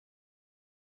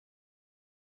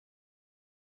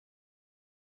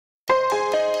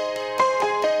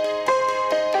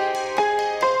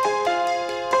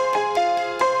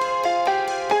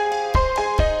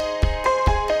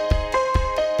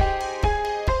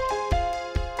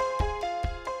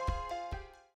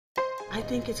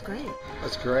think it's great.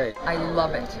 That's great. I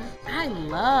love it. I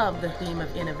love the theme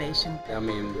of innovation. I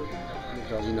mean,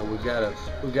 because we've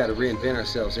got to reinvent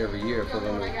ourselves every year if we're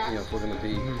going to if we're going to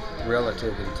be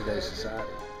relative in today's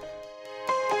society.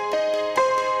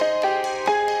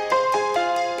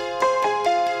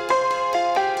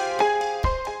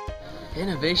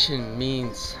 Innovation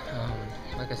means,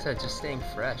 like I said, just staying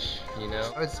fresh,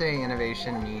 I would say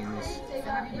innovation means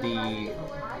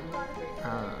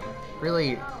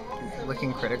really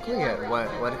looking critically at what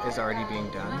is already being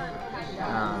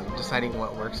done, deciding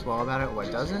what works well about it,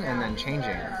 what doesn't, and then changing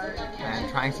and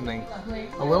trying something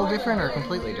a little different or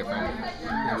completely different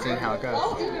and seeing how it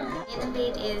goes.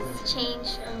 Innovate is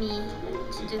change for me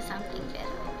to do something better.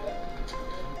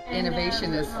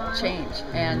 Innovation is change,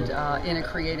 and in a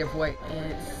creative way.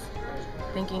 It's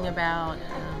thinking about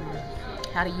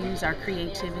how to use our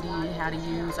creativity, how to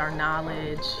use our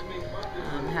knowledge,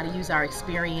 how to use our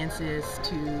experiences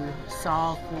to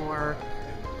solve for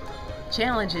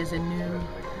challenges in new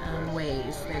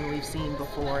ways than we've seen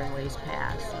before in ways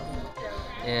past.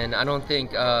 And I don't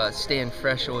think staying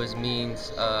fresh always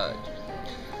means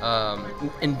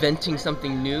inventing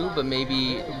something new, but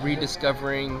maybe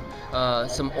rediscovering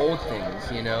some old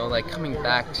things, like coming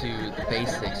back to the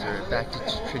basics or back to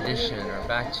tradition or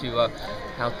back to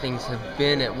how things have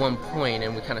been at one point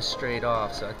and we kind of strayed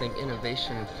off. So I think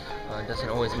innovation doesn't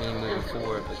always mean moving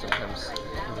forward, but sometimes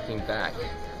looking back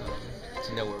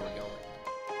to know where we're going.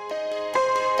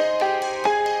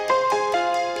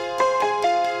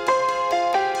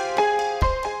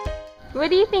 What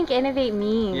do you think innovate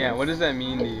means? Yeah, what does that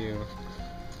mean to you?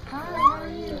 I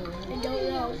don't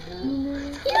know.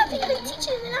 You don't even teach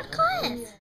it in our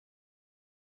class.